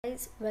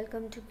guys,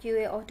 welcome to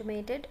QA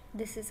Automated.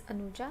 This is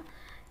Anuja.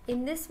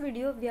 In this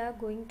video we are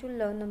going to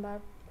learn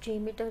about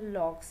Jmeter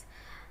logs.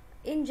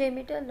 In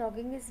Jmeter,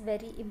 logging is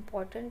very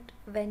important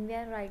when we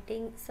are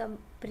writing some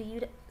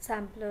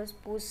pre-samplers,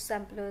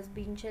 post-samplers,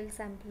 bean shell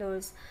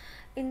samplers.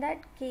 In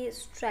that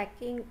case,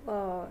 tracking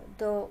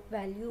the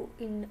value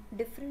in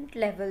different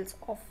levels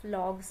of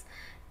logs,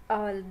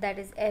 that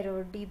is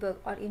error, debug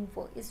or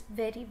info, is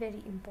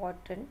very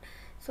important.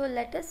 So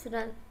let us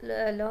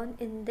learn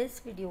in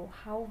this video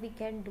how we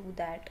can do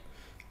that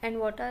and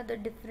what are the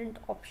different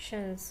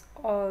options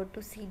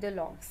to see the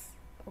logs.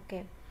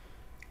 Okay,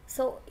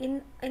 so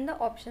in the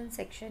option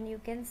section you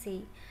can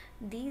see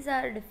these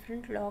are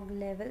different log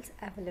levels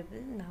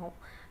available now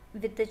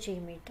with the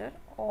Jmeter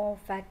of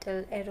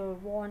fatal, error,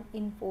 warn,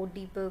 info,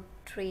 debug,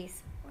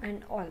 trace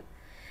and all.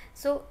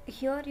 So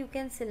here you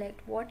can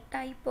select what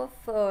type of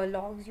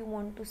logs you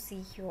want to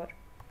see here.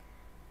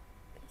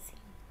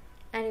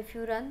 And if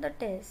you run the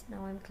test,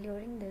 now I'm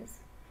clearing this,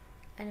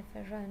 and if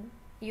I run,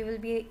 you will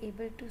be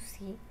able to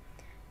see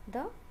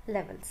the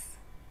levels.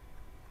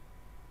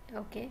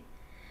 Okay,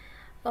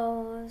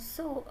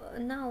 so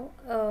now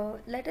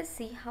let us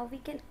see how we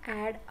can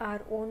add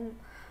our own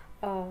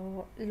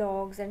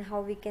logs and how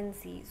we can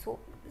see. So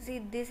see,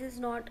 this is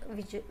not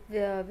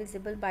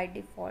visible by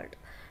default.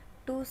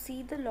 To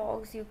see the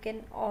logs you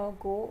can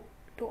go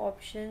to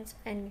options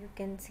and you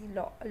can see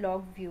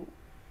log view.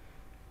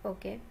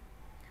 Okay,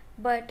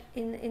 but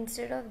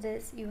instead of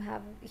this you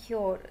have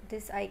here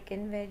this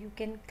icon where you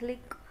can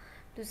click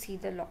to see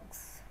the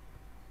logs.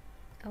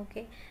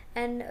 Okay,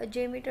 and a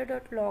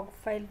jmeter.log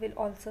file will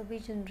also be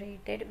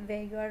generated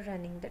where you are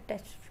running the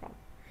test from,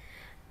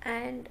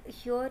 and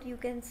here you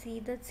can see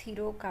the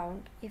zero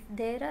count. If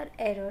there are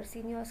errors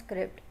in your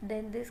script,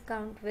 then this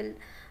count will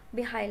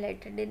be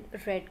highlighted in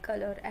red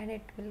color and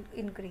it will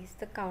increase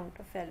the count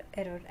of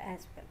error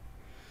as well.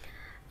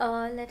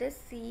 Let us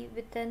see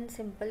with a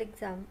simple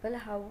example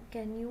how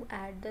can you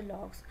add the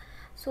logs.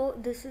 So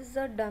this is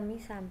a dummy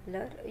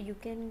sampler. You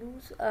can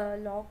use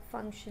log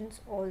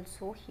functions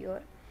also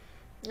here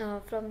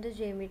from the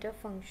Jmeter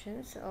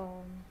functions.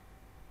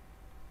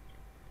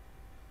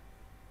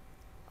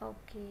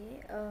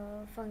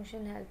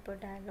 Function helper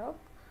dialog.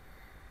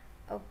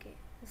 Okay,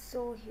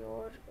 so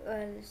here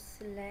I'll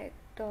select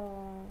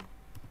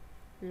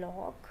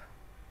log.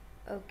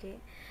 Okay,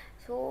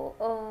 so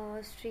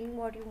string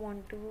what you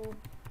want to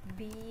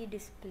be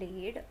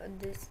displayed,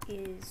 this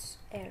is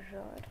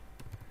error.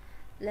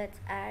 Let's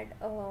add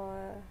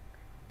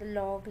the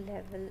log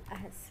level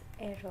as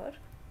error.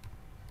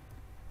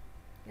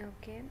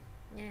 Okay,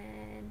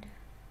 and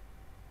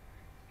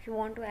if you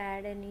want to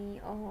add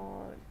any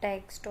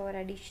text or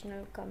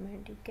additional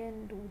comment, you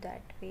can do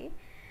that way.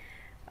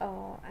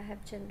 I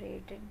have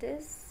generated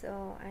this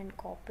and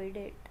copied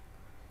it,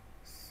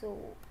 so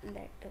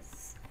let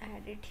us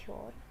add it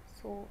here.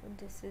 So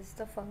this is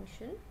the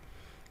function.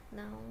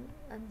 Now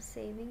I'm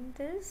saving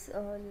this.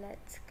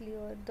 Let's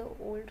clear the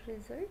old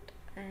result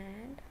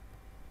and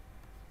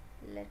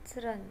let's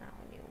run now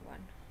new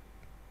one.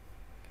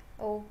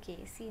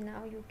 Okay, see,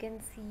 now you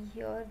can see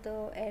here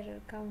the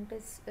error count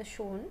is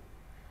shown,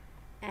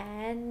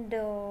 and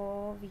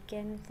we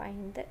can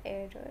find the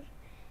error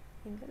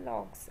in the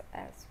logs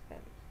as well.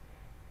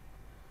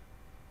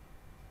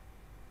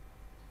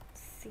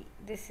 See,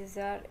 this is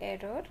our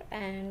error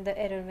and the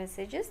error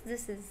messages,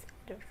 this is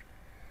error.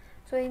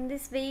 So in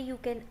this way you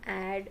can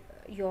add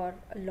your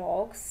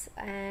logs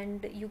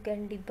and you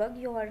can debug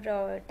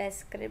your test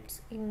scripts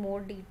in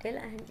more detail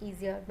and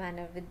easier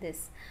manner with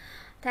this.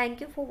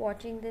 Thank you for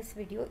watching this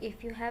video.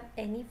 If you have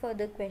any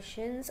further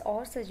questions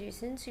or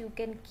suggestions, you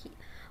can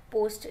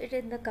post it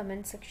in the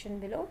comment section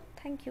below.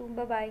 Thank you.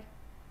 Bye bye.